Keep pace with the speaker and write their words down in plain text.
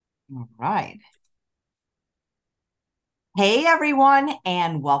All right. Hey, everyone,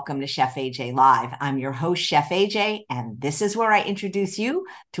 and welcome to Chef AJ Live. I'm your host, Chef AJ, and this is where I introduce you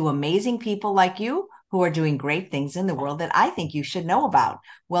to amazing people like you who are doing great things in the world that I think you should know about.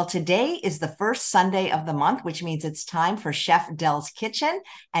 Well, today is the first Sunday of the month, which means it's time for Chef Del's Kitchen,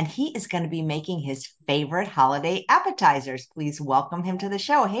 and he is going to be making his favorite holiday appetizers. Please welcome him to the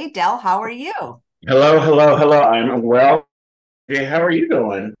show. Hey, Del, how are you? Hello. I'm well. Hey, how are you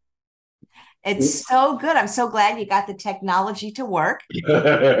doing? It's so good. I'm so glad you got the technology to work.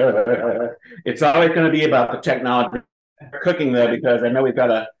 It's always going to be about the technology cooking, though, because I know we've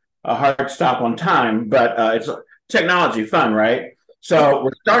got a hard stop on time, but it's technology fun, right? It, So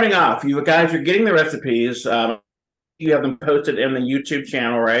we're starting off. You guys are getting the recipes. You have them posted in the YouTube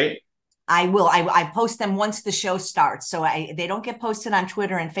channel, right? I will. I post them once the show starts. So they don't get posted on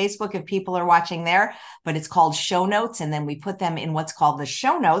Twitter and Facebook if people are watching there, but it's called show notes. And then we put them in what's called the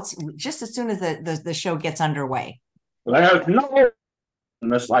show notes just as soon as the show gets underway. There's no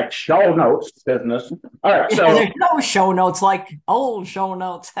business like show notes business. All right, Yeah, so there's no show notes like old show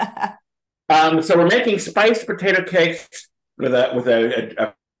notes. so we're making spiced potato cakes with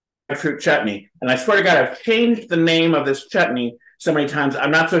a fruit chutney. And I swear to God, I've changed the name of this chutney so many times.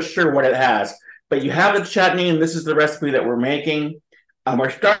 I'm not so sure what it has. But you have the chutney, and this is the recipe that we're making. We're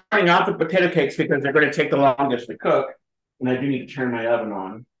starting off with potato cakes because they're going to take the longest to cook. And I do need to turn my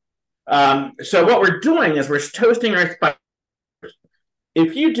oven on. So what we're doing is we're toasting our spices.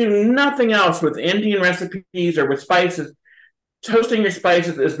 If you do nothing else with Indian recipes or with spices, toasting your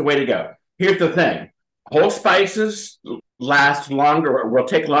spices is the way to go. Here's the thing: whole spices last longer, or will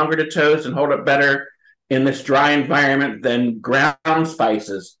take longer to toast and hold up better in this dry environment than ground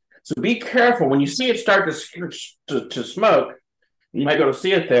spices. So be careful when you see it start to smoke. You might go to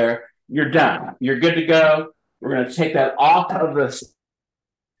see it there. You're done. You're good to go. We're going to take that off of this,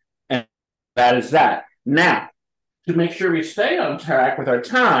 and that is that. Now, to make sure we stay on track with our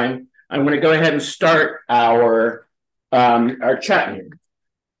time, I'm going to go ahead and start our chutney.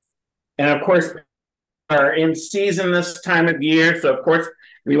 And of course, are in season this time of year, so of course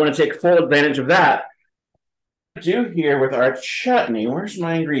we want to take full advantage of that. Do here with our chutney. Where's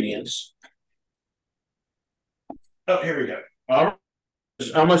my ingredients? Oh, here we go. All right.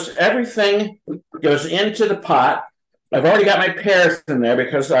 Almost everything goes into the pot. I've already got my pears in there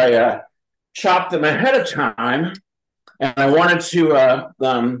because I chopped them ahead of time, and I wanted to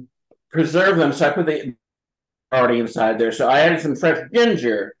preserve them, so I put the already inside there. So I added some fresh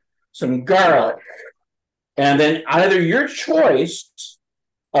ginger, some garlic, and then either your choice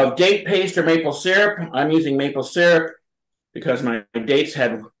of date paste or maple syrup. I'm using maple syrup because my dates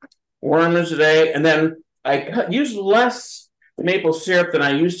had worms today. And then I use less maple syrup than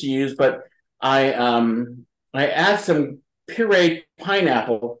I used to use, but I add some pureed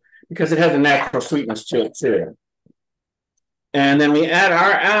pineapple because it has a natural sweetness to it too. And then we add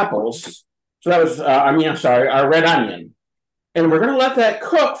our apples. So that was, I'm sorry, our red onion. And we're going to let that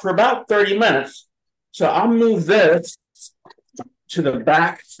cook for about 30 minutes. So I'll move this to the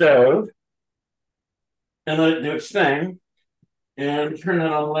back stove and let it do its thing. And turn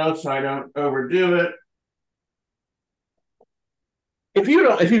it on low so I don't overdo it. If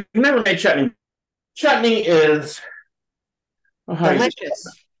you've never made chutney, chutney is Delicious. it's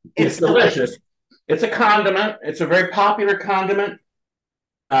It's delicious. delicious. It's a condiment. It's a very popular condiment,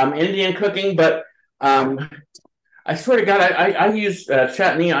 Indian cooking. But I swear to God, I use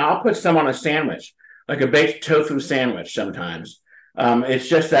chutney. I'll put some on a sandwich, like a baked tofu sandwich. Sometimes it's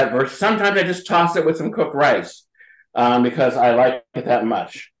just that. Sometimes I just toss it with some cooked rice because I like it that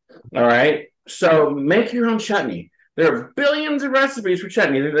much. All right. So make your own chutney. There are billions of recipes for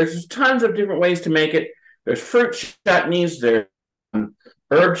chutney. There's just tons of different ways to make it. There's fruit chutneys. There's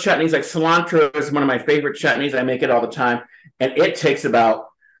herb chutneys, like cilantro is one of my favorite chutneys. I make it all the time. And it takes about,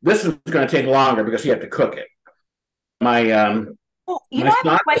 this is going to take longer because you have to cook it. My Well, my I have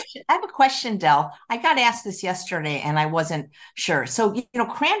son, a question. I have a question, Del. I got asked this yesterday and I wasn't sure. So,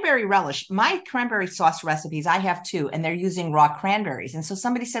 cranberry relish, my cranberry sauce recipes, I have two, and they're using raw cranberries. And so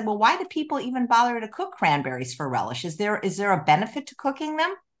somebody said, well, why do people even bother to cook cranberries for relish? Is there a benefit to cooking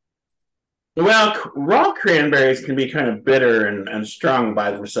them? well, raw cranberries can be kind of bitter and strong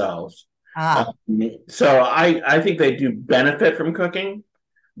by themselves. Ah, So I think they do benefit from cooking,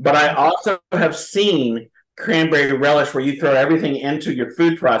 but I also have seen cranberry relish where you throw everything into your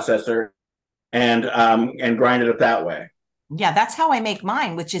food processor and grind it up that way. yeah, that's how I make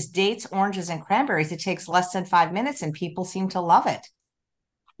mine, which is dates, oranges, and cranberries. It takes less than 5 minutes and people seem to love it.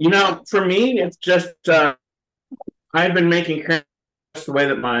 For me, it's just I've been making cranberries the way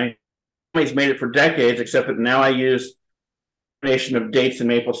that my family's made it for decades, except that now I use combination of dates and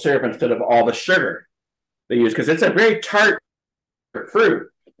maple syrup instead of all the sugar they use, because it's a very tart fruit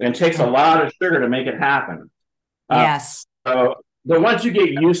and it takes a lot of sugar to make it happen. Yes. So the ones you get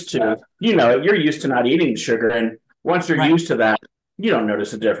used to, you're used to not eating sugar, and once you're used to that, you don't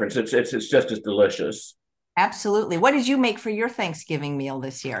notice a difference. It's just as delicious. Absolutely. What did you make for your Thanksgiving meal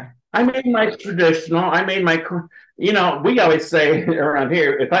this year? I made my traditional. I made my, we always say around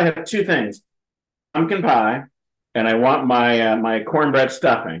here, if I have two things, pumpkin pie, and I want my cornbread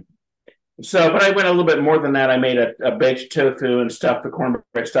stuffing. So, but I went a little bit more than that. I made a baked tofu and stuffed the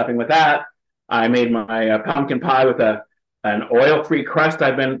cornbread stuffing with that. I made my pumpkin pie with an oil-free crust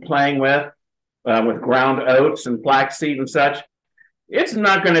I've been playing with ground oats and flaxseed and such. It's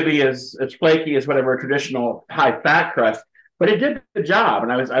not going to be as flaky as whatever traditional high-fat crust, but it did the job,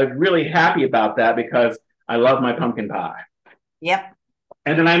 and I was really happy about that because I love my pumpkin pie. Yep.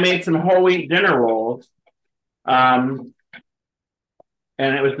 And then I made some whole wheat dinner rolls, and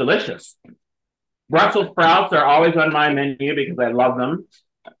it was delicious. Brussels sprouts are always on my menu because I love them,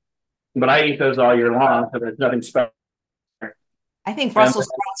 but I eat those all year long, so there's nothing special. I think Brussels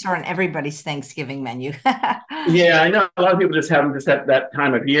sprouts are on everybody's Thanksgiving menu. Yeah, I know a lot of people just have them just at that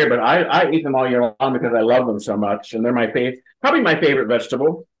time of year, but I eat them all year long because I love them so much, and they're probably my favorite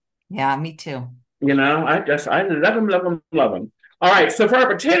vegetable. Yeah, me too. I love them, love them, love them. All right, so for our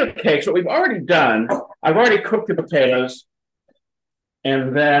potato cakes, what we've already done, I've already cooked the potatoes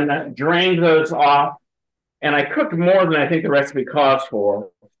and then drained those off, and I cooked more than I think the recipe calls for.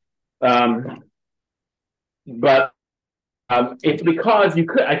 But it's because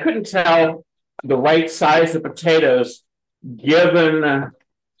I couldn't tell the right size of potatoes given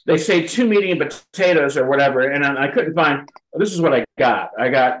they say 2 medium potatoes or whatever, and I couldn't find. This is what I got. I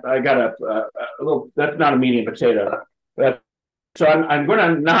got a little. That's not a medium potato. So I'm going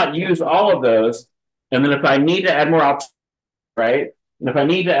to not use all of those, and then if I need to add more, right. And if I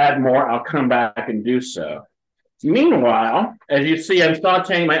need to add more, I'll come back and do so. Meanwhile, as you see, I'm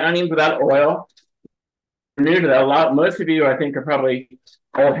sauteing my onions without oil. New to that, most of you I think are probably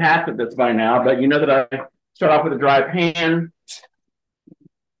old hats at this by now, but you know that I start off with a dry pan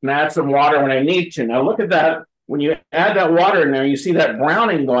and add some water when I need to. Now look at that. When you add that water in there, you see that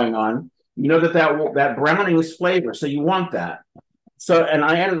browning going on. You know that browning is flavor, so you want that. So, and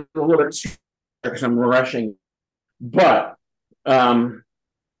I added a little bit because I'm rushing, but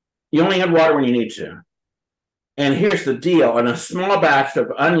you only add water when you need to. And here's the deal: in a small batch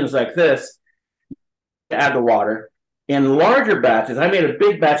of onions like this, add the water. In larger batches, I made a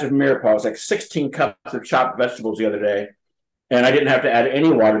big batch of mirepoix, like 16 cups of chopped vegetables the other day, and I didn't have to add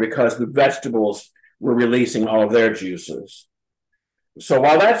any water because the vegetables were releasing all of their juices. So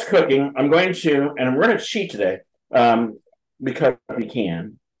while that's cooking, and we're going to cheat today because we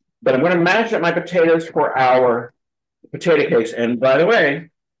can, but I'm going to mash up my potatoes for our potato cakes. And by the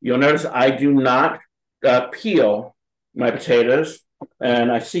way, you'll notice I do not peel my potatoes. And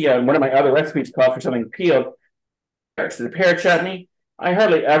I see one of my other recipes calls for something peeled. So the pear chutney, I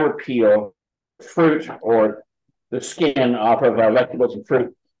hardly ever peel fruit or the skin off of vegetables and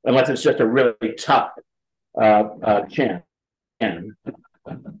fruit unless it's just a really tough chin.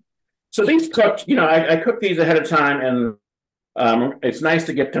 So these cooked, I cook these ahead of time, and it's nice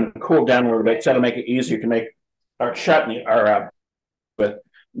to get them cooled down a little bit, so to make it easier to make our chutney. But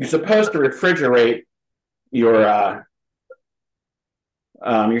you're supposed to refrigerate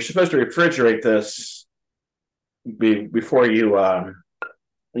this before you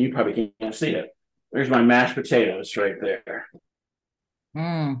probably can't see it. There's my mashed potatoes right there.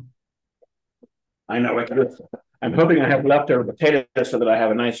 I know. I'm hoping I have leftover potatoes so that I have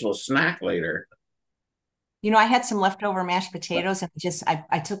a nice little snack later. I had some leftover mashed potatoes, and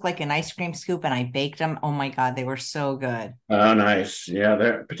I took like an ice cream scoop and I baked them. Oh my God, they were so good. Oh, nice.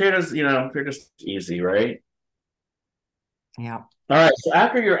 Yeah, potatoes, they're just easy, right? Yeah. All right, so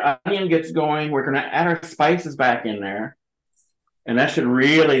after your onion gets going, we're going to add our spices back in there. And that should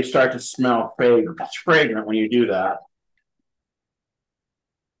really start to smell fragrant when you do that.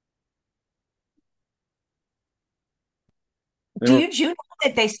 Do you know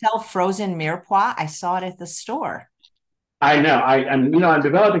that they sell frozen mirepoix? I saw it at the store. I know. I'm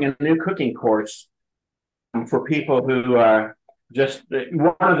developing a new cooking course for people who are just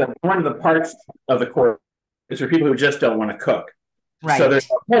one of the parts of the course is for people who just don't want to cook. Right. So there's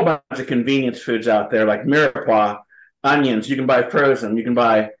a whole bunch of convenience foods out there like mirepoix, onions. You can buy frozen. You can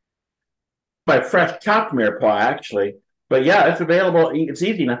buy fresh chopped mirepoix actually. But yeah, it's available. It's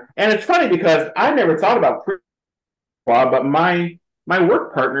easy now, and it's funny because I never thought about but my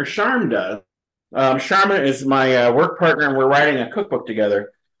work partner Sharm does. Sharma is my work partner, and we're writing a cookbook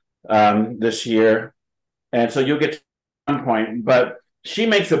together this year. And so you'll get point, but she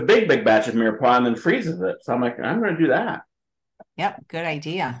makes a big batch of mirepoix and then freezes it. So I'm like, I'm going to do that. Yep, good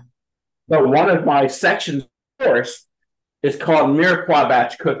idea. So one of my sections course is called mirepoix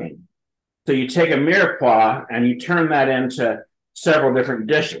batch cooking. So you take a mirepoix and you turn that into several different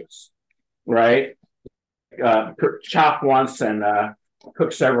dishes, right? Chop once and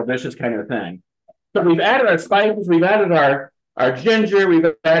cook several dishes, kind of thing. So we've added our spices, we've added our ginger, we've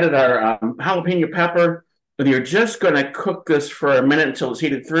added our jalapeno pepper. And you're just going to cook this for a minute until it's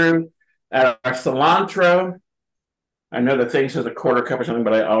heated through. Add our cilantro. I know the thing says a quarter cup or something,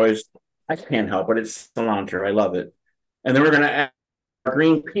 but I can't help it. It's cilantro. I love it. And then we're going to add our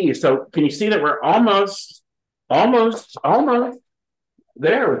green peas. So can you see that we're almost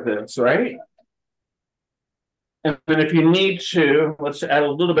there with this, right? And then if you need to, let's add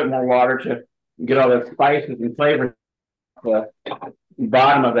a little bit more water to get all the spices and flavors at the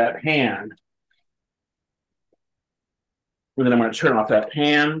bottom of that pan. And then I'm going to turn off that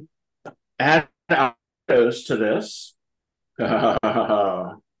pan, add avocados to this. And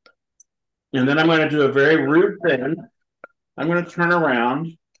then I'm going to do a very rude thing. I'm going to turn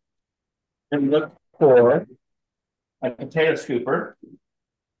around and look for a potato scooper.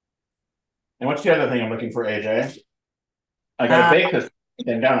 And what's the other thing I'm looking for, AJ? I got to bake this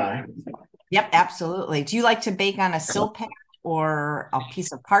thing, don't I? Yep, absolutely. Do you like to bake on a silpat or a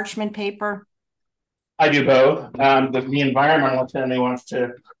piece of parchment paper? I do both. The environmentalist in me wants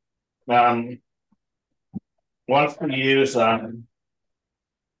to use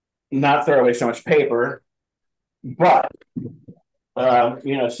not throw away so much paper, but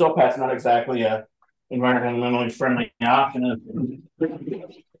silpat's not exactly a environmentally friendly option.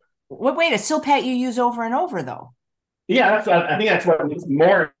 Wait, a silpat you use over and over though? Yeah, I think that's what it's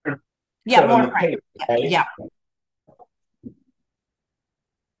more. Yeah, more right. Paper, right? Yeah.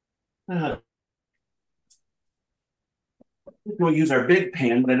 We'll use our big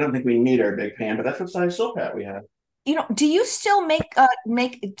pan, but I don't think we need our big pan. But that's what size silpat we have. Do you still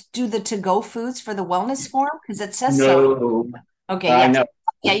do the to-go foods for the wellness forum? Because it says no. So. Okay, yeah, no.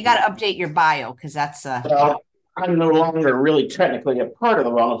 Yeah, you got to update your bio because that's. Well, I'm no longer really technically a part of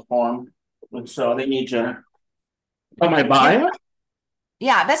the wellness forum, and so they need to. Oh, my bio?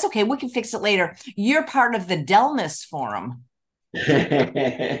 Yeah, that's okay. We can fix it later. You're part of the Delness forum. That's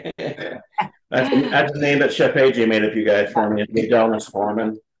the name that Chef AJ made up you guys for me, the Delness forum,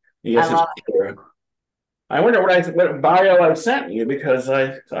 and yes, it's true. I wonder what bio I sent you because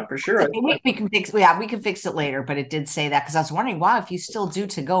I thought for sure. We can fix. Yeah, we can fix it later. But it did say that because I was wondering, wow, if you still do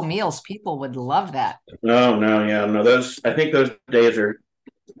to-go meals, people would love that. No, I think those days are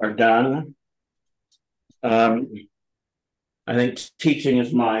done. I think teaching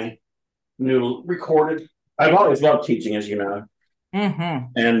is my new recorded. I've always loved teaching, as you know,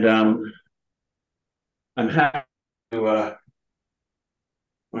 and I'm happy to.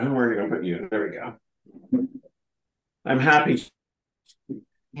 Where are you going to put you? There we go. I'm happy to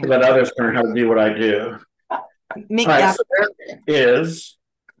let others learn how to do what I do. All right, so there is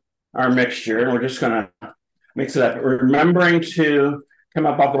our mixture, and we're just going to mix it up. Remembering to come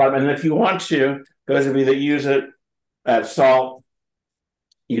up off the bottom, and if you want to, those of you that use it, add salt.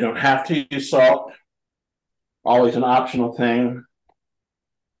 You don't have to use salt. Always an optional thing.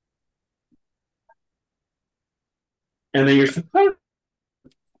 And then you're supposed.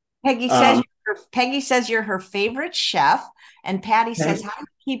 Peggy says you're her favorite chef, and Patty says, "How do you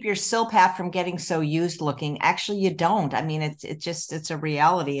keep your silpat from getting so used looking?" Actually, you don't. I mean, it's a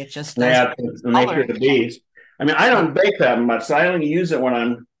reality. It just does. It's the nature of the beast. I mean, I don't bake that much, so I only use it when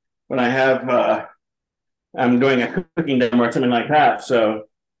I'm doing a cooking demo or something like that. So,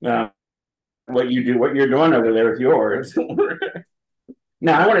 what you're doing over there with yours.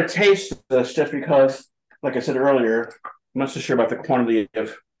 Now, I want to taste this just because, like I said earlier, I'm not so sure about the quantity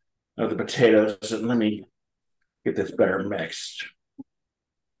of the potatoes. So let me get this better mixed.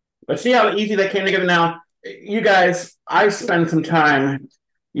 But see how easy that came together now? You guys, I spent some time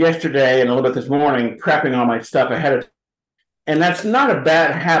yesterday and a little bit this morning prepping all my stuff ahead of time. And that's not a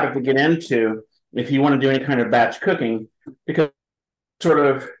bad habit to get into if you want to do any kind of batch cooking, because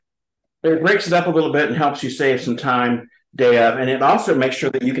it breaks it up a little bit and helps you save some time day of. And it also makes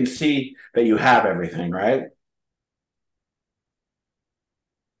sure that you can see that you have everything, right?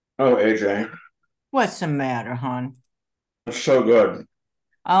 Oh, AJ. What's the matter, hon? It's so good.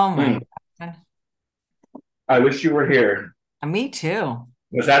 Oh, my God. I wish you were here. Me too.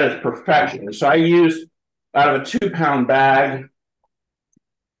 Because that is perfection. So I used, out of a 2-pound bag,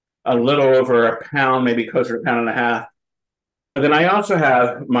 a little over a pound, maybe closer to a pound and a half. And then I also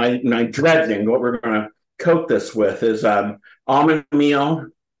have my dredging. What we're going to coat this with is almond meal,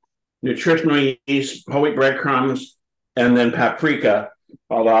 nutritional yeast, whole wheat breadcrumbs, and then paprika.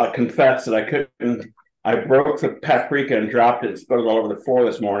 Although I'll confess that I couldn't. I broke the paprika and dropped it. It spilled all over the floor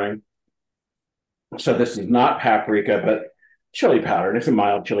this morning. So this is not paprika, but chili powder. And it's a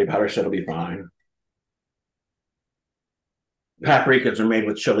mild chili powder, so it'll be fine. Paprikas are made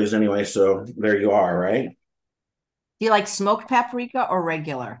with chilies anyway, so there you are, right? Do you like smoked paprika or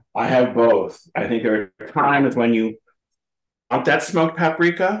regular? I have both. I think there are times when you want that smoked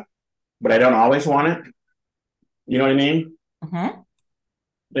paprika, but I don't always want it. You know what I mean? Mm-hmm.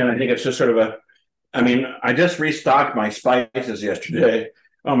 And I think it's just sort of I mean, I just restocked my spices yesterday.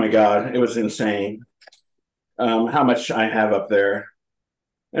 Oh my God, it was insane how much I have up there.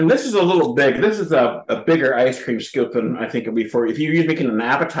 And this is a little big. This is a bigger ice cream scoop than I think it'd be for if you're making an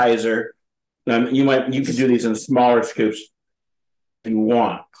appetizer. You could do these in smaller scoops if you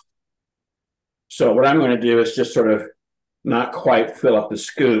want. So what I'm going to do is just sort of not quite fill up the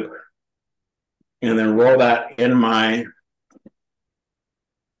scoop, and then roll that in my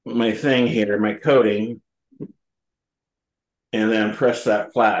thing here, my coating, and then press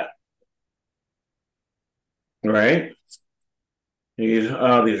that flat. Right? These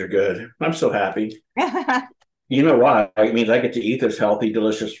are good. I'm so happy. You know why? It means I get to eat this healthy,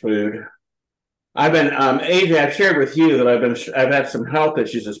 delicious food. I've been AJ, I've shared with you that I've had some health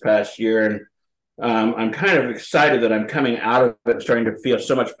issues this past year, and I'm kind of excited that I'm coming out of it, starting to feel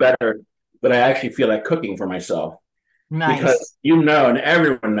so much better that I actually feel like cooking for myself. Nice. Because and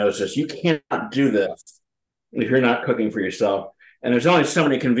everyone knows this, you cannot do this if you're not cooking for yourself. And there's only so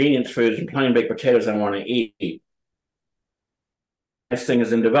many convenience foods and plain baked potatoes I want to eat. This thing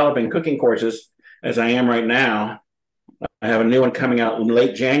is in developing cooking courses, as I am right now. I have a new one coming out in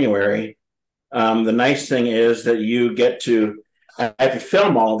late January. The nice thing is that I have to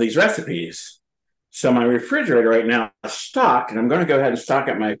film all of these recipes. So my refrigerator right now is stocked, and I'm going to go ahead and stock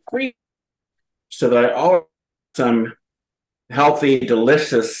up my freezer so that I always have some healthy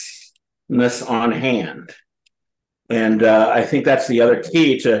deliciousness on hand. And I think that's the other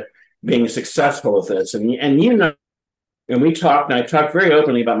key to being successful with this. And and I talked very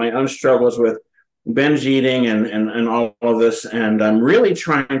openly about my own struggles with binge eating and all of this. And I'm really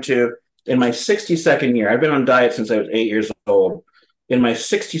trying to, in my 62nd year, I've been on diet since I was 8 years old. In my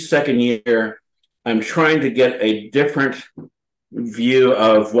 62nd year, I'm trying to get a different view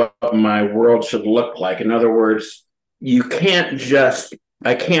of what my world should look like. In other words, I can't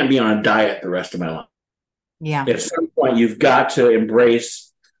be on a diet the rest of my life. Yeah. At some point, you've got to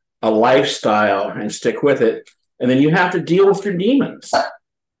embrace a lifestyle and stick with it. And then you have to deal with your demons.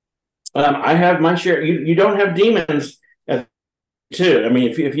 I have my share. You don't have demons too. I mean,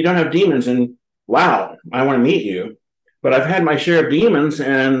 if you don't have demons, and wow, I want to meet you. But I've had my share of demons,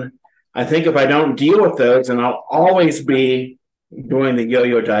 and I think if I don't deal with those, then I'll always be doing the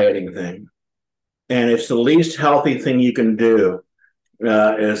yo-yo dieting thing. And it's the least healthy thing you can do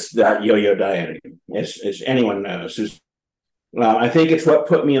is that yo-yo dieting, as anyone knows. I think it's what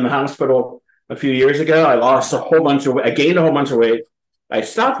put me in the hospital a few years ago. I lost a whole bunch of weight. I gained a whole bunch of weight. I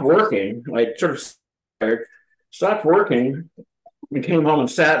stopped working. I sort of stopped working. We came home and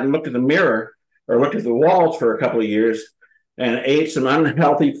sat and looked at the mirror or looked at the walls for a couple of years and ate some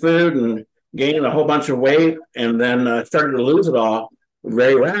unhealthy food and gained a whole bunch of weight, and then started to lose it all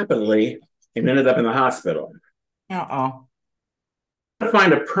very rapidly and ended up in the hospital. Uh-oh. To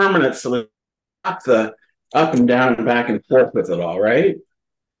find a permanent solution, not the up and down and back and forth with it all, right?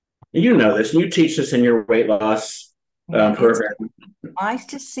 You know this. You teach this in your weight loss program. Nice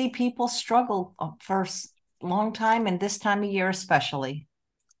to see people struggle for a long time, and this time of year especially.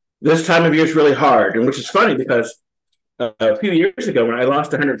 This time of year is really hard, and which is funny because a few years ago when I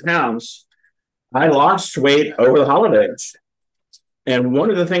lost 100 pounds, I lost weight over the holidays. And one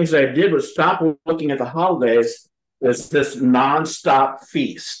of the things I did was stop looking at the holidays as this nonstop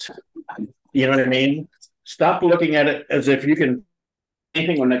feast. You know what I mean? Stop looking at it as if you can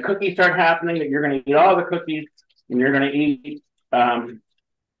anything when the cookies start happening, that you're going to eat all the cookies and you're going to eat from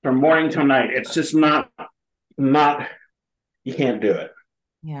morning till night. It's just not, you can't do it.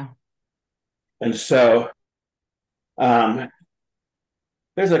 Yeah. And so there's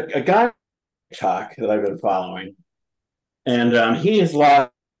a guy talk that I've been following, and he has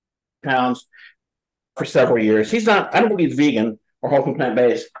lost pounds for several years. He's not, I don't think he's vegan or whole food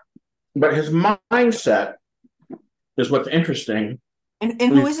plant-based, but his mindset is what's interesting. And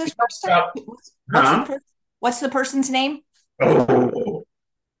who is this person? What's the person's name? Oh,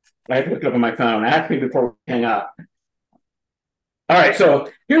 I have to look it up on my phone. Ask me before we hang up. All right, so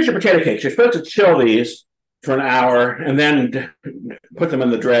here's your potato cakes. You're supposed to chill these for an hour and then put them in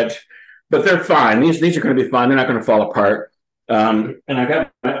the dredge, but they're fine. These are going to be fine. They're not going to fall apart. And I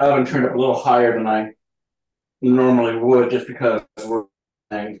got my oven turned up a little higher than I normally would, just because we're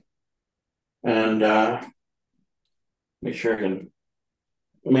and make sure I can.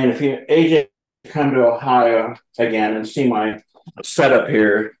 I mean, if you AJ come to Ohio again and see my setup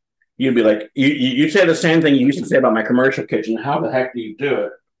here, you'd be like, you'd say the same thing you used to say about my commercial kitchen. How the heck do you do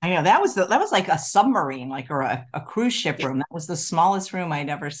it? I know that was like a submarine, like or a cruise ship room. That was the smallest room I'd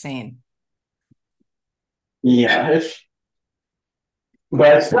ever seen. Yeah,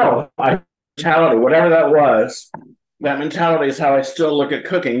 but still, I mentality, whatever that was, that mentality is how I still look at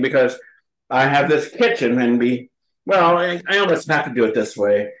cooking because I have this kitchen and I almost have to do it this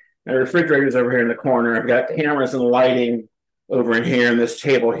way. The refrigerator's over here in the corner. I've got cameras and lighting over in here and this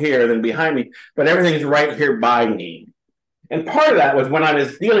table here, then behind me, but everything's right here by me. And part of that was when I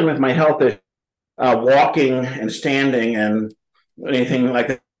was dealing with my health, walking and standing and anything like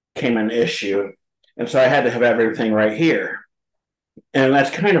that became an issue. And so I had to have everything right here. And that's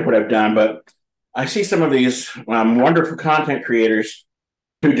kind of what I've done. But I see some of these wonderful content creators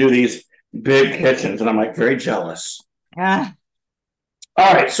who do these big kitchens, and I'm like very jealous. Yeah.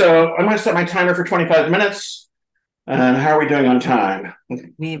 All right, so I'm going to set my timer for 25 minutes. And how are we doing on time?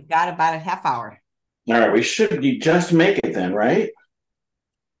 We've got about a half hour. All right, we should just make it then, right?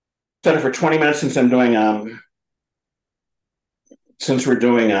 Set it for 20 minutes since we're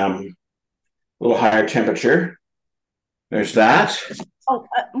doing a little higher temperature. There's that. Oh,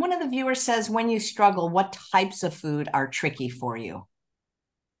 one of the viewers says, when you struggle, what types of food are tricky for you?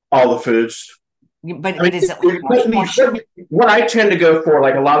 All the foods. But is it what I tend to go for,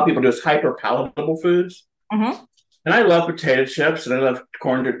 like a lot of people do, is hyper palatable foods. Mm-hmm. And I love potato chips and I love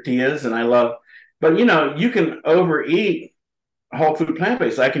corn tortillas and but you can overeat whole food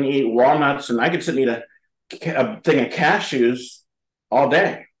plant-based. I can eat walnuts and I can sit and eat a thing of cashews all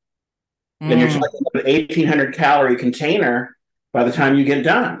day. Then you're talking about an 1,800 calorie container by the time you get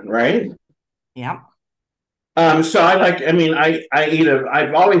done, right? Yeah. So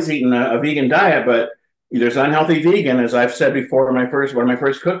I've always eaten a vegan diet, but there's unhealthy vegan, as I've said before in one of my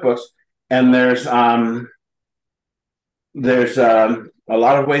first cookbooks, and there's a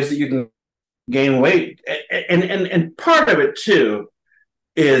lot of ways that you can gain weight, and part of it too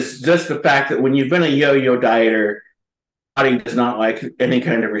is just the fact that when you've been a yo-yo dieter, body does not like any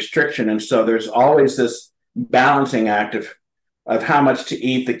kind of restriction, and so there's always this balancing act of how much to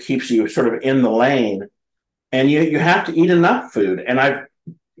eat that keeps you sort of in the lane, and you have to eat enough food, and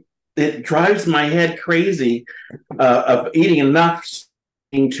it drives my head crazy of eating enough,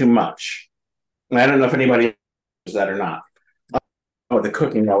 eating too much. And I don't know if anybody does that or not. The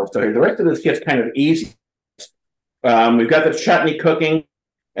cooking while we're still here. The rest of this gets kind of easy. We've got the chutney cooking,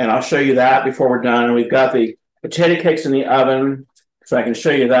 and I'll show you that before we're done. We've got the potato cakes in the oven, so I can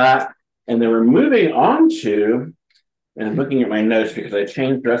show you that. And then we're moving on to, and I'm looking at my notes because I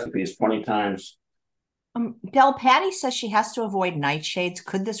changed recipes 20 times. Del Patty says she has to avoid nightshades.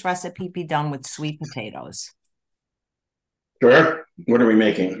 Could this recipe be done with sweet potatoes? Sure. What are we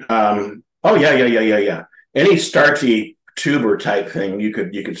making? Oh, yeah. Any starchy tuber type thing you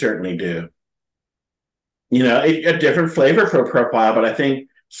could certainly do. A different flavor profile, but I think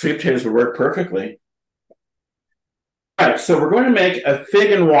sweet potatoes would work perfectly. All right, so we're going to make a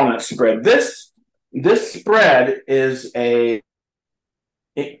fig and walnut spread. This spread is an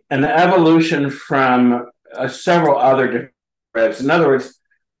evolution from several other different spreads. In other words,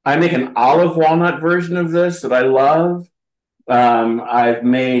 I make an olive walnut version of this that I love. I've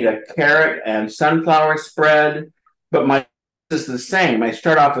made a carrot and sunflower spread, but my is the same. I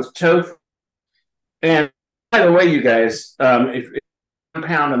start off with tofu. And by the way, you guys, if 1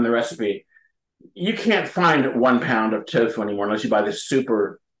 pound in the recipe, you can't find 1 pound of tofu anymore unless you buy the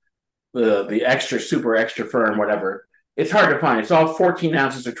extra, super extra firm, whatever. It's hard to find. It's all 14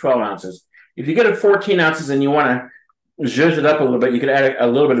 ounces or 12 ounces. If you get it 14 ounces and you want to zhuzh it up a little bit, you could add a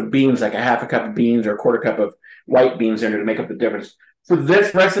little bit of beans, like a half a cup of beans or a quarter cup of white beans in there to make up the difference. For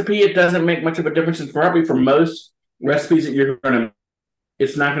this recipe, it doesn't make much of a difference. It's probably for most recipes that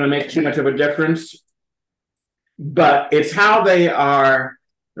it's not going to make too much of a difference. But it's how they are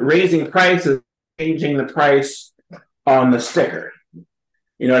raising prices, changing the price on the sticker.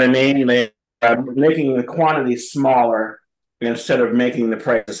 You know what I mean? They are making the quantity smaller instead of making the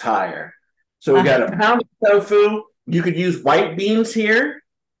prices higher. So we've got a pound of tofu. You could use white beans here.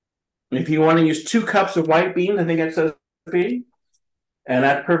 If you want to use 2 cups of white beans, I think it says recipe, and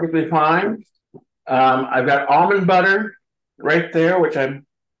that's perfectly fine. I've got almond butter right there, which I'm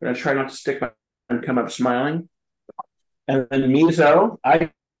going to try not to stick my and come up smiling. And then miso.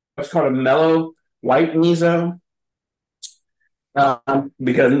 It's called a mellow white miso.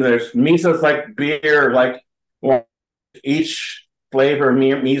 Because there's miso's like beer, each flavor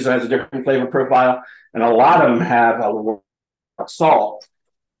miso has a different flavor profile. and a lot of them have a little salt.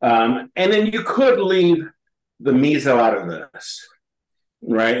 And then you could leave the miso out of this,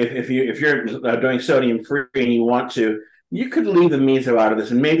 right? If you're doing sodium free and you want to, you could leave the miso out of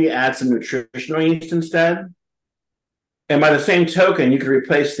this and maybe add some nutritional yeast instead. And by the same token, you could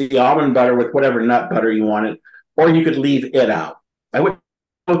replace the almond butter with whatever nut butter you wanted, or you could leave it out. I would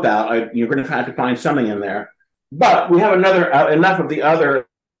both out. You're going to have to find something in there. But we have enough of the other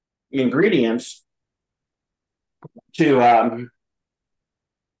ingredients to there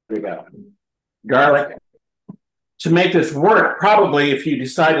we go, garlic, to make this work. Probably if you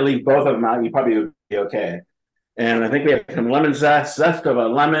decide to leave both of them out, you probably would be okay. And I think we have some lemon zest of a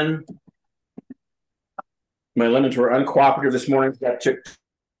lemon. My lemons were uncooperative this morning. So I took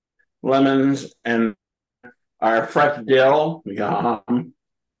lemons and our fresh dill.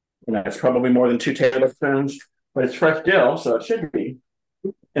 It's probably more than 2 tablespoons, but it's fresh dill, so it should be.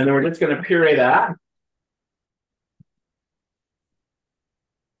 And then we're just going to puree that.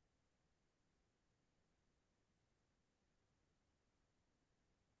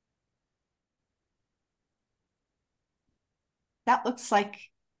 That looks like,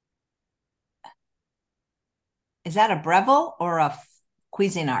 is that a Breville or a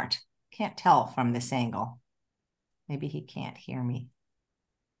Cuisinart? Can't tell from this angle. Maybe he can't hear me.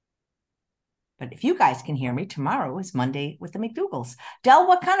 But if you guys can hear me, tomorrow is Monday with the McDougals. Del,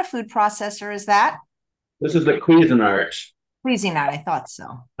 what kind of food processor is that? This is the Cuisinart. Cuisinart, I thought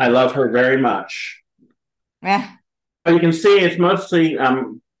so. I love her very much. Yeah. But you can see it's mostly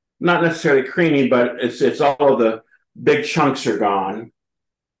not necessarily creamy, but it's all of the big chunks are gone.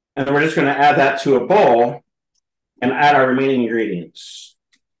 And then we're just going to add that to a bowl and add our remaining ingredients.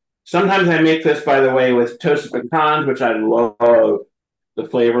 Sometimes I make this, by the way, with toasted pecans, which I love the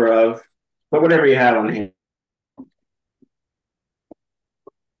flavor of, but whatever you have on hand.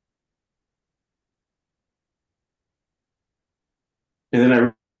 And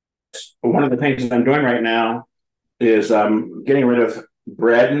then one of the things that I'm doing right now is getting rid of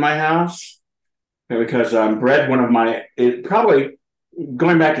bread in my house, because bread, probably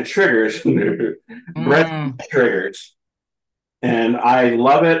going back to triggers, bread triggers. And I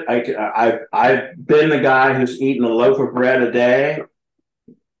love it. I've been the guy who's eaten a loaf of bread a day.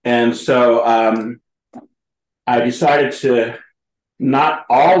 And so I decided to not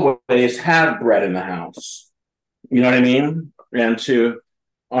always have bread in the house. You know what I mean? And to,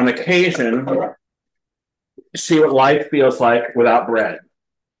 on occasion, see what life feels like without bread.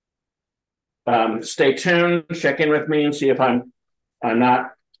 Stay tuned, check in with me and see if I'm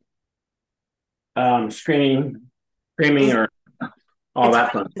not screaming or all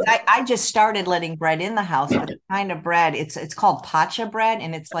that fun stuff. I just started letting bread in the house, but the kind of bread, it's called pacha bread,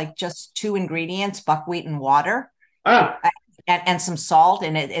 and it's like just 2 ingredients, buckwheat and water. And some salt,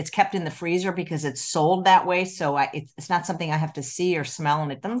 and it's kept in the freezer because it's sold that way. So it's not something I have to see or smell,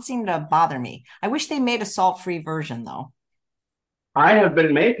 and it doesn't seem to bother me. I wish they made a salt-free version, though. I have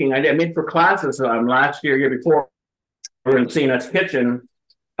been making, I made for classes last year before, we were in Cena's kitchen,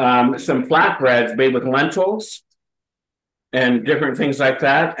 some flatbreads made with lentils and different things like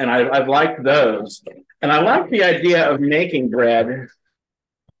that. And I've liked those. And I like the idea of making bread.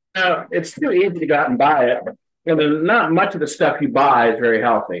 Now, it's too easy to go out and buy it. And then not much of the stuff you buy is very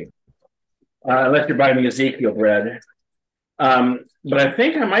healthy, unless you're buying the Ezekiel bread. But I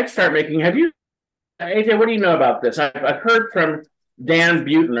think I might start making, AJ, what do you know about this? I've heard from Dan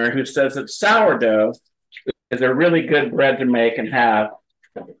Buettner, who says that sourdough is a really good bread to make and have,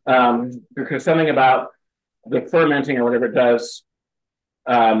 because something about the fermenting or whatever it does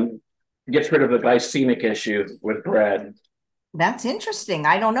gets rid of the glycemic issue with bread. That's interesting.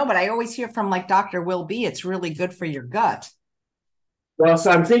 I don't know, but I always hear from like Dr. Will B, it's really good for your gut. Well,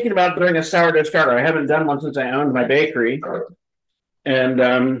 so I'm thinking about doing a sourdough starter. I haven't done one since I owned my bakery. And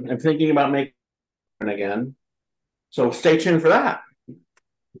I'm thinking about making it again. So stay tuned for that.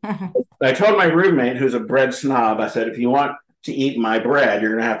 I told my roommate, who's a bread snob, I said, if you want to eat my bread,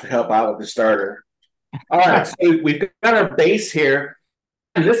 you're going to have to help out with the starter. All right, so we've got our base here.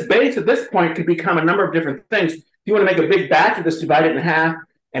 And this base at this point could become a number of different things. If you want to make a big batch of this, divide it in half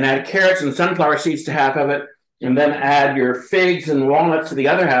and add carrots and sunflower seeds to half of it, and then add your figs and walnuts to the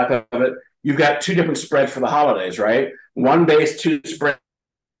other half of it, you've got 2 different spreads for the holidays, right? 1 base, 2 spread.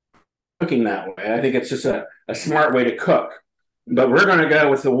 Cooking that way, I think it's just a smart way to cook. But we're going to go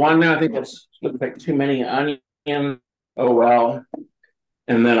with the one now. I think it's looks like too many onions. Oh well.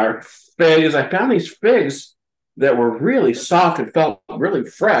 And then our figs. I found these figs that were really soft and felt really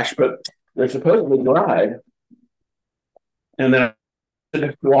fresh, but they're supposedly dried. And then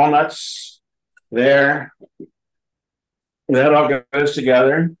walnuts there. That all goes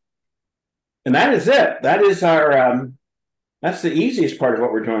together. And that is it. That is our that's the easiest part of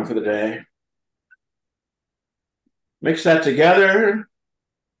what we're doing for the day. Mix that together.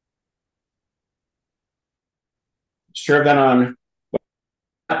 Serve that on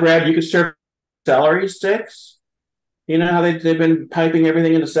bread. You could serve celery sticks. You know how they've been piping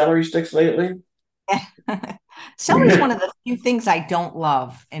everything into celery sticks lately? Celery is one of the few things I don't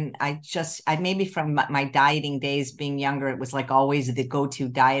love. And I maybe from my dieting days being younger, it was like always the go-to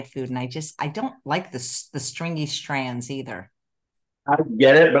diet food. And I don't like the stringy strands either. I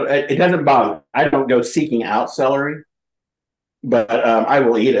get it, but it doesn't bother me. I don't go seeking out celery, but I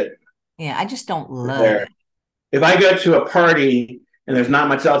will eat it Yeah, I just don't love there. it. If I go to a party and there's not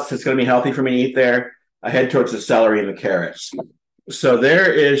much else that's going to be healthy for me to eat there, I head towards the celery and the carrots. So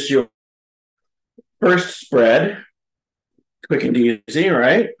there is your first spread, quick and easy,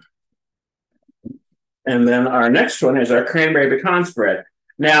 right? And then our next one is our cranberry pecan spread.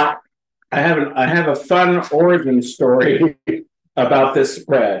 Now, I have a fun origin story about this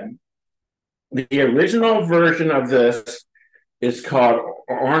spread. The original version of this is called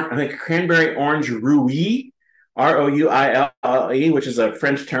I think cranberry orange rouille, Rouille, which is a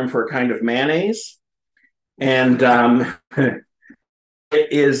French term for a kind of mayonnaise, and it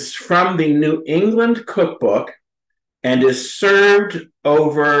is from the New England cookbook and is served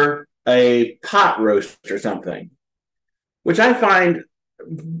over a pot roast or something, which I find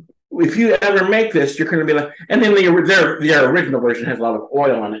if you ever make this, you're going to be like, and then their original version has a lot of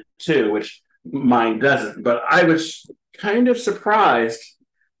oil in it too, which mine doesn't. But I was kind of surprised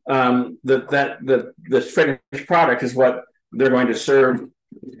that this finished product is what they're going to serve.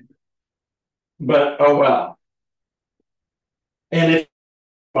 But oh well, and it's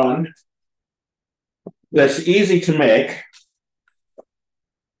fun. That's easy to make.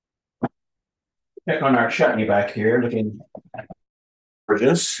 Check on our chutney back here, looking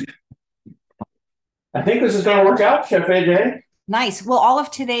gorgeous. I think this is going to work out, Chef AJ. Nice. Will all of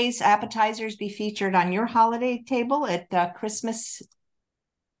today's appetizers be featured on your holiday table at Christmas?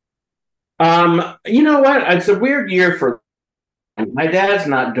 You know what? It's a weird year for my dad's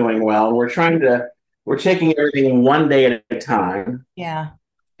not doing well, and we're taking everything one day at a time. Yeah.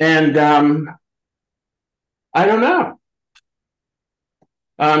 And I don't know.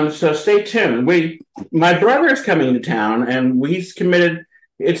 So stay tuned. My brother's coming to town, and he's committed.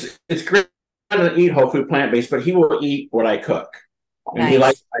 It's great to eat whole food plant based, but he will eat what I cook, and he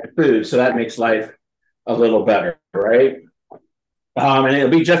likes my food, so that makes life a little better, right? And it'll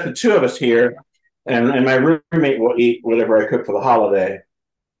be just the two of us here, and my roommate will eat whatever I cook for the holiday.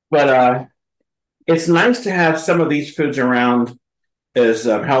 But it's nice to have some of these foods around as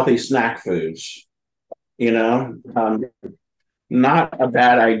healthy snack foods. You know, not a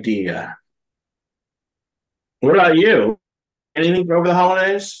bad idea. What about you? Anything over the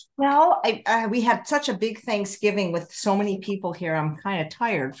holidays? Well, we had such a big Thanksgiving with so many people here. I'm kind of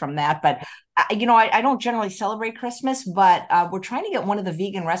tired from that, but I don't generally celebrate Christmas, but we're trying to get one of the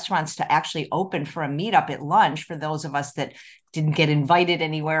vegan restaurants to actually open for a meetup at lunch for those of us that didn't get invited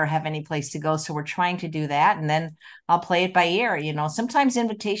anywhere or have any place to go. So we're trying to do that, and then I'll play it by ear. Sometimes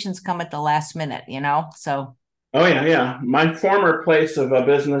invitations come at the last minute. So. Oh yeah. My former place of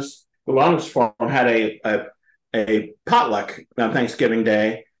business, the Wellness Farm, had a potluck on Thanksgiving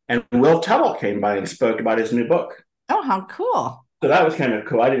Day, and Will Tuttle came by and spoke about his new book. Oh, how cool! So that was kind of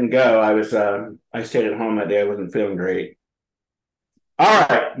cool. I didn't go. I stayed at home that day. I wasn't feeling great. All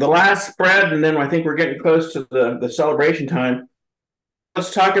right, the last spread, and then I think we're getting close to the celebration time.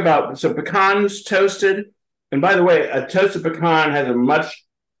 Let's talk about pecans toasted. And by the way, a toasted pecan has a much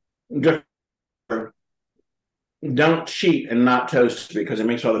different. Don't cheat and not toast because it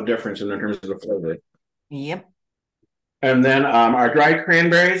makes all the difference in terms of the flavor. Yep. And then our dried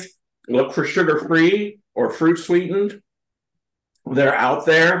cranberries, look for sugar-free or fruit sweetened. They're out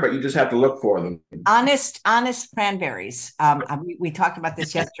there, but you just have to look for them. Honest cranberries. We talked about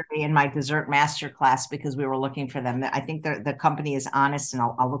this yesterday in my dessert master class because we were looking for them. I think the company is Honest, and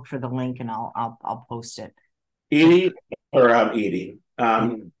I'll look for the link and I'll post it. Edie or Edie.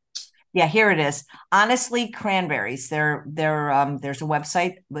 Yeah, here it is. Honestly Cranberries. There's a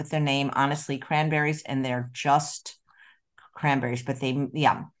website with their name, Honestly Cranberries, and they're just cranberries, but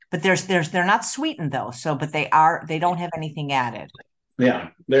they're not sweetened though. So, but they don't have anything added.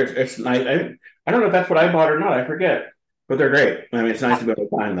 Yeah, it's nice. I don't know if that's what I bought or not. I forget, but they're great. I mean, it's nice to be able to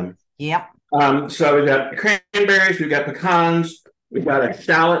find them. Yep. So we've got cranberries, we've got pecans, we've got a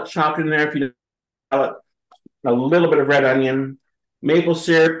shallot chopped in there. If you shallot, a little bit of red onion, maple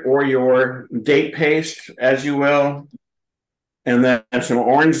syrup or your date paste, as you will, and then some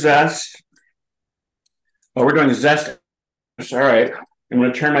orange zest. Oh, we're doing zest. All right. I'm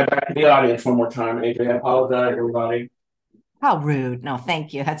going to turn my back to the audience one more time. AJ, I apologize, everybody. How rude. No,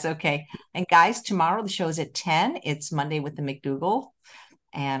 thank you. That's okay. And guys, tomorrow the show is at 10. It's Monday with the McDougal.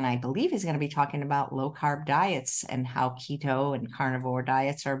 And I believe he's going to be talking about low carb diets and how keto and carnivore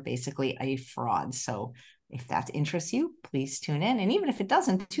diets are basically a fraud. So if that interests you, please tune in. And even if it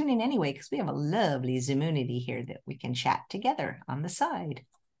doesn't, tune in anyway, because we have a lovely Zoomunity here that we can chat together on the side.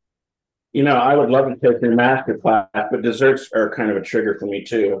 You know, I would love to take your master class, but desserts are kind of a trigger for me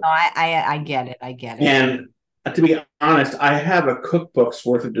too. No, I get it. I get it. And to be honest, I have a cookbook's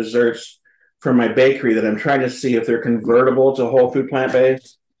worth of desserts from my bakery that I'm trying to see if they're convertible to whole food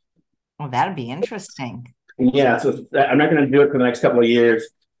plant-based. Oh, that'd be interesting. Yeah, so I'm not going to do it for the next couple of years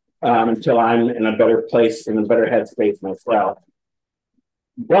until I'm in a better place, in a better headspace myself.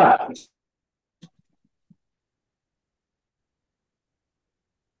 But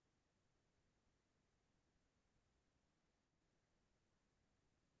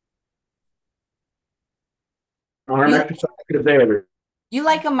arm exercise today. You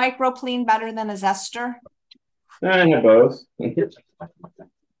like a micropleen better than a zester? I have both.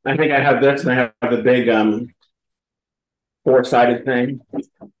 I think I have this, and I have the big four-sided thing.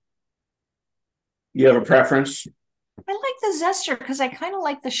 You have a preference? I like the zester because I kind of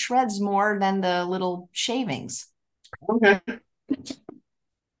like the shreds more than the little shavings. Okay.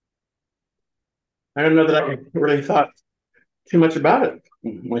 I don't know that I really thought too much about it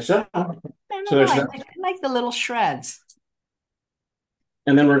myself. So there's I like the little shreds.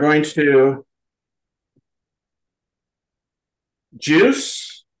 And then we're going to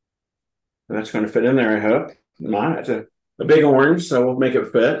juice. That's going to fit in there, I hope. Not. It's a big orange, so we'll make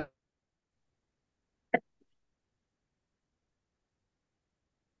it fit.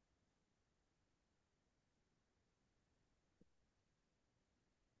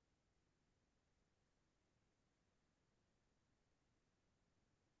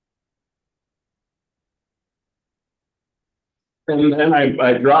 And then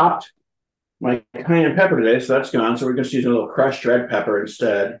I dropped my cayenne pepper today, so that's gone. So we're just using a little crushed red pepper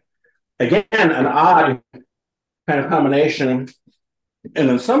instead. Again, an odd kind of combination. And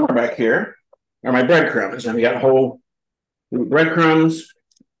then somewhere back here are my breadcrumbs. And we got whole breadcrumbs.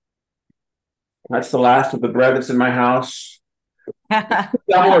 That's the last of the bread that's in my house.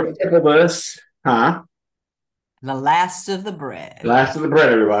 Double this, huh? The last of the bread. Last of the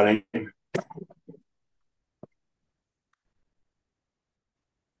bread, everybody.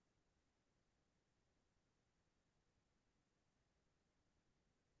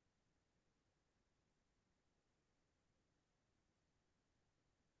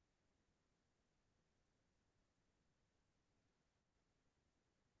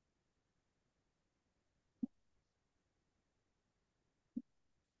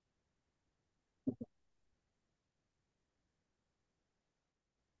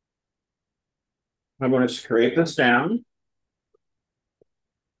 I'm going to scrape this down.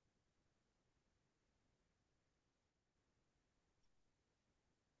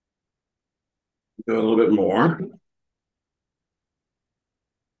 Do a little bit more.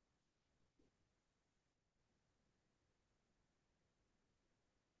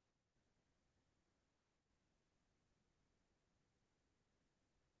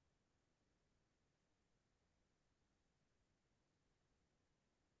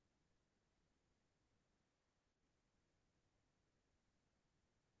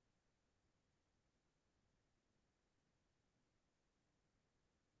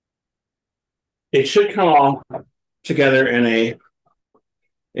 It should come all together in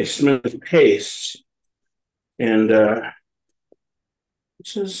a smooth paste. And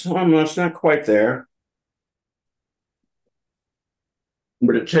this is almost not quite there,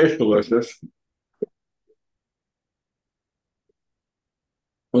 but it tastes delicious.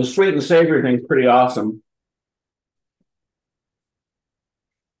 The sweet and savory thing is pretty awesome.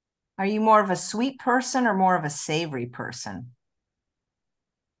 Are you more of a sweet person or more of a savory person?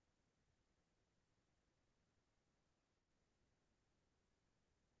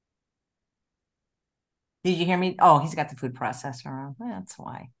 Did you hear me? Oh, he's got the food processor on. That's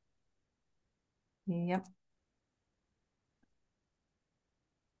why. Yep.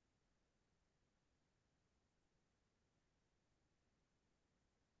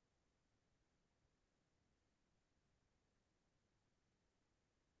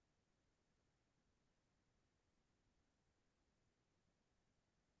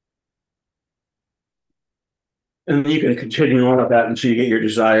 And you can continue on with that until you get your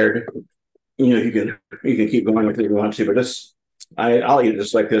desired. You can keep going with it if you want to, but this I'll eat it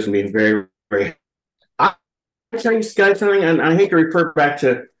just like this and be very, very. I tell you guys something, and I hate to refer back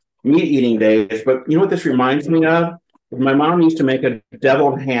to meat eating days, but you know what this reminds me of? My mom used to make a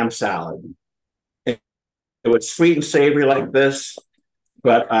deviled ham salad. It was sweet and savory like this,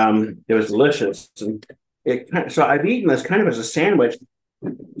 but it was delicious. And so I've eaten this kind of as a sandwich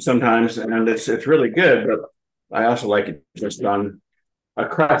sometimes, and it's really good. But I also like it just on a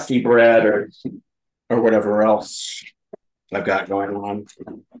crusty bread or whatever else I've got going on.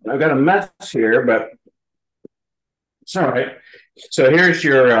 I've got a mess here, but it's all right. So here's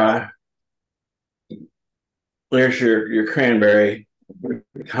your cranberry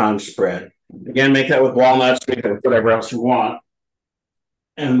pecan spread. Again, make that with walnuts, make that with whatever else you want.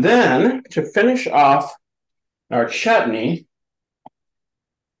 And then to finish off our chutney,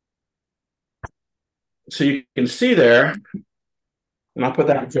 so you can see there, and I'll put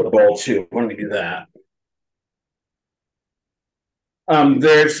that into a bowl too when we do that.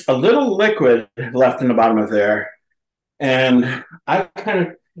 There's a little liquid left in the bottom of there, and I kind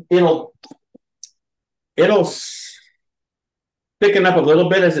of it'll thicken up a little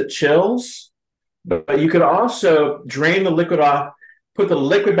bit as it chills, but you could also drain the liquid off, put the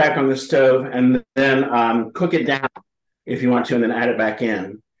liquid back on the stove, and then cook it down if you want to, and then add it back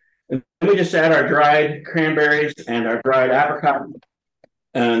in. And then we just add our dried cranberries and our dried apricot,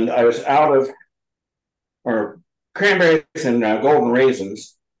 and I was out of or cranberries and golden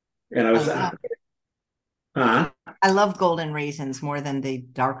raisins, and I was out. I love golden raisins more than the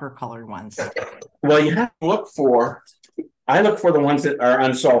darker colored ones. Well, you have to look for. I look for the ones that are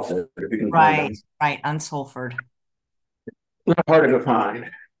unsalted. If you can find them. Right, unsulfured. Not harder to find.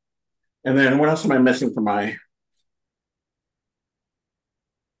 And then what else am I missing for my?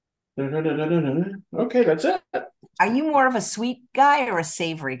 Okay, that's it. Are you more of a sweet guy or a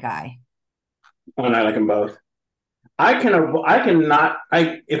savory guy? Oh, and I like them both. I cannot.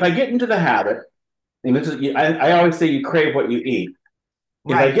 If I get into the habit, and this is, I always say you crave what you eat.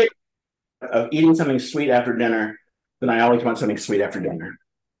 If I get of eating something sweet after dinner, then I always want something sweet after dinner.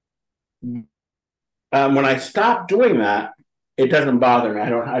 When I stop doing that, it doesn't bother me. I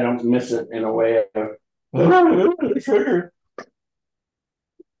don't miss it in a way of sugar.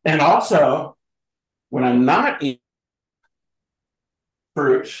 And also, when I'm not eating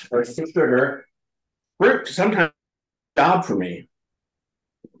fruit or sugar, fruit sometimes job for me.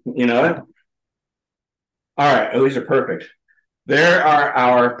 You know it? All right, these are perfect. There are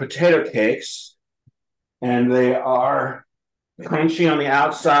our potato cakes, and they are crunchy on the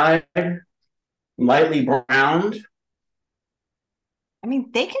outside, lightly browned. I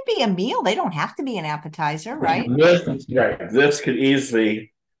mean, they can be a meal. They don't have to be an appetizer, right? This could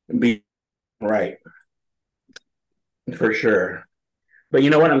easily be right, for sure. But you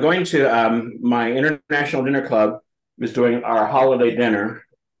know what? I'm going to my International Dinner Club is doing our holiday dinner.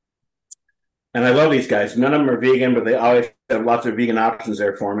 And I love these guys. None of them are vegan, but they always have lots of vegan options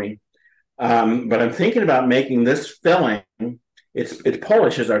there for me. But I'm thinking about making this filling. It's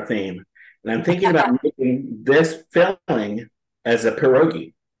Polish is our theme. And I'm thinking about making this filling as a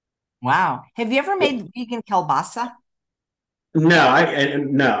pierogi. Wow. Have you ever made vegan kielbasa? No,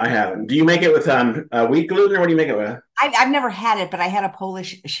 I haven't. Do you make it with wheat gluten, or what do you make it with? I've never had it, but I had a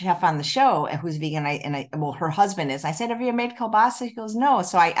Polish chef on the show who's vegan. Well, her husband is. I said, "Have you ever made kielbasa?" He goes, "No."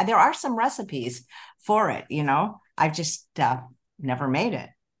 So there are some recipes for it. You know, I've just never made it.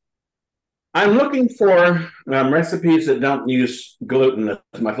 I'm looking for recipes that don't use gluten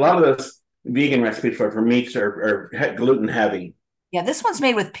as much. A lot of those vegan recipes for meats are gluten heavy. Yeah, this one's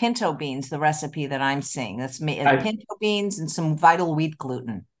made with pinto beans, the recipe that I'm seeing. That's made pinto beans and some vital wheat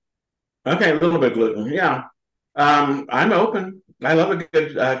gluten. Okay, a little bit of gluten. Yeah. I'm open. I love a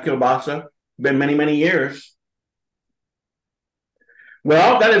good kielbasa. Been many, many years.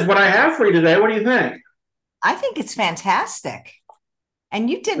 Well, that is what I have for you today. What do you think? I think it's fantastic. And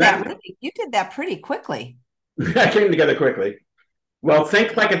you did that pretty quickly. I came together quickly. Well,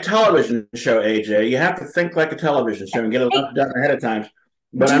 think like a television show, AJ. You have to think like a television show and get it done ahead of time.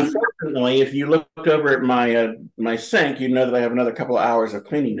 But unfortunately, if you looked over at my sink, you know that I have another couple of hours of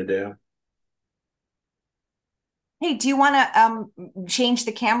cleaning to do. Hey, do you want to change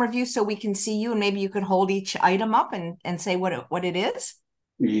the camera view so we can see you, and maybe you could hold each item up and say what it is?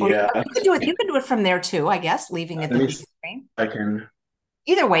 Yeah, you can do it. You can do it from there too, I guess, leaving it the screen. I can.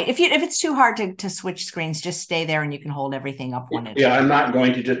 Either way, if it's too hard to switch screens, just stay there and you can hold everything up one at a time. Yeah, I'm not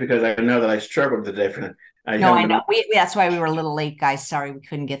going to, just because I know that I struggled today. I know. That's why we were a little late, guys. Sorry, we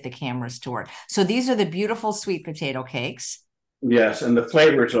couldn't get the cameras to work. So these are the beautiful sweet potato cakes. Yes, and the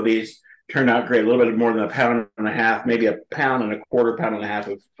flavors of these turned out great. A little bit more than a pound and a half, maybe a pound and a quarter, pound and a half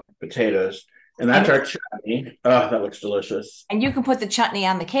of potatoes. And that's our chutney. Oh, that looks delicious. And you can put the chutney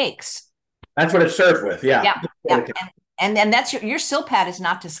on the cakes. That's what it's served with. Yeah. Yeah. And then that's your silpat is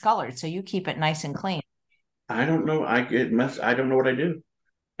not discolored, so you keep it nice and clean. I don't know. I don't know what I do.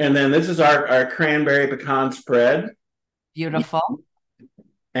 And then this is our cranberry pecan spread Beautiful.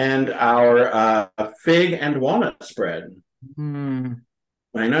 and our fig and walnut spread. Mm.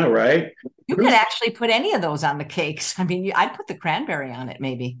 I know, right? You could Who's actually put any of those on the cakes. I mean, I'd put the cranberry on it,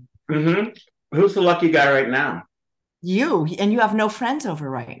 maybe. hmm who's the lucky guy right now? You, and you have no friends over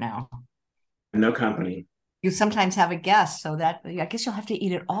right now. No company. You sometimes have a guest, so that I guess you'll have to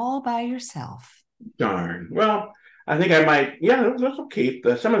eat it all by yourself. Darn. Well, I think I might. Yeah, this will keep.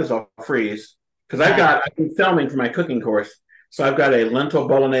 Some of this I'll freeze because Yeah. I've been filming for my cooking course, so I've got a lentil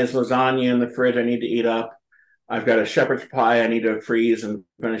bolognese lasagna in the fridge I need to eat up. I've got a shepherd's pie I need to freeze and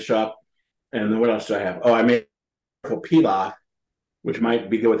finish up. And then what else do I have? Oh, I made a pilaf, which might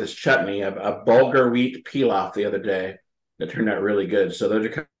be good with this chutney. A bulgur wheat pilaf the other day that turned out really good. So those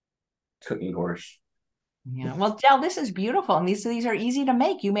are cooking course. Yeah. Well, Del, this is beautiful. And these are easy to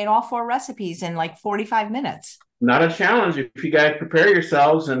make. You made all four recipes in like 45 minutes. Not a challenge if you guys prepare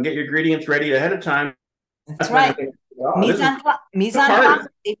yourselves and get your ingredients ready ahead of time. That's That's when I right. think, oh, this is Mise the en part. place,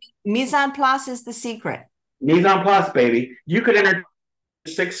 baby. Mise en place is the secret. Mise en place, baby. You could entertain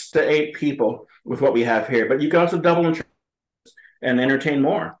 6 to 8 people with what we have here, but you can also double and entertain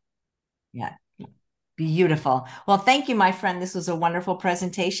more. Yeah. Beautiful. Well, thank you, my friend. This was a wonderful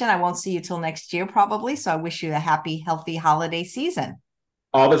presentation. I won't see you till next year, probably. So I wish you a happy, healthy holiday season.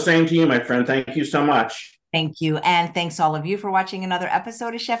 All the same to you, my friend. Thank you so much. Thank you. And thanks all of you for watching another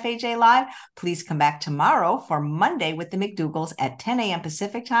episode of Chef AJ Live. Please come back tomorrow for Monday with the McDougals at 10 a.m.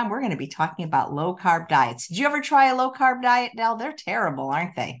 Pacific time. We're going to be talking about low carb diets. Did you ever try a low carb diet, Del? They're terrible,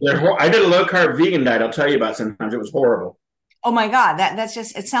 aren't they? I did a low carb vegan diet. I'll tell you about sometimes. It was horrible. Oh my God, that's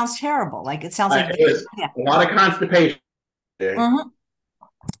just, it sounds terrible. Like it sounds like, It was yeah. a lot of constipation. Mm-hmm.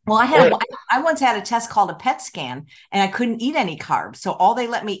 Well, I once had a test called a PET scan and I couldn't eat any carbs. So all they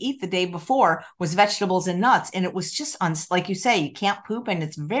let me eat the day before was vegetables and nuts. And it was just, like you say, you can't poop and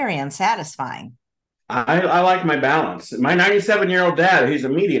it's very unsatisfying. I like my balance. My 97-year-old dad, he's a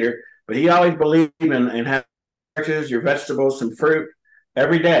meat eater, but he always believed in having your vegetables, some fruit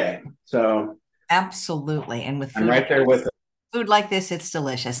every day. So Absolutely. And with I'm right there with it. food like this, it's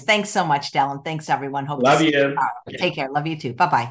delicious. Thanks so much, Del. And thanks everyone. Hope to Love see you you. tomorrow. Take care. Love you too. Bye-bye.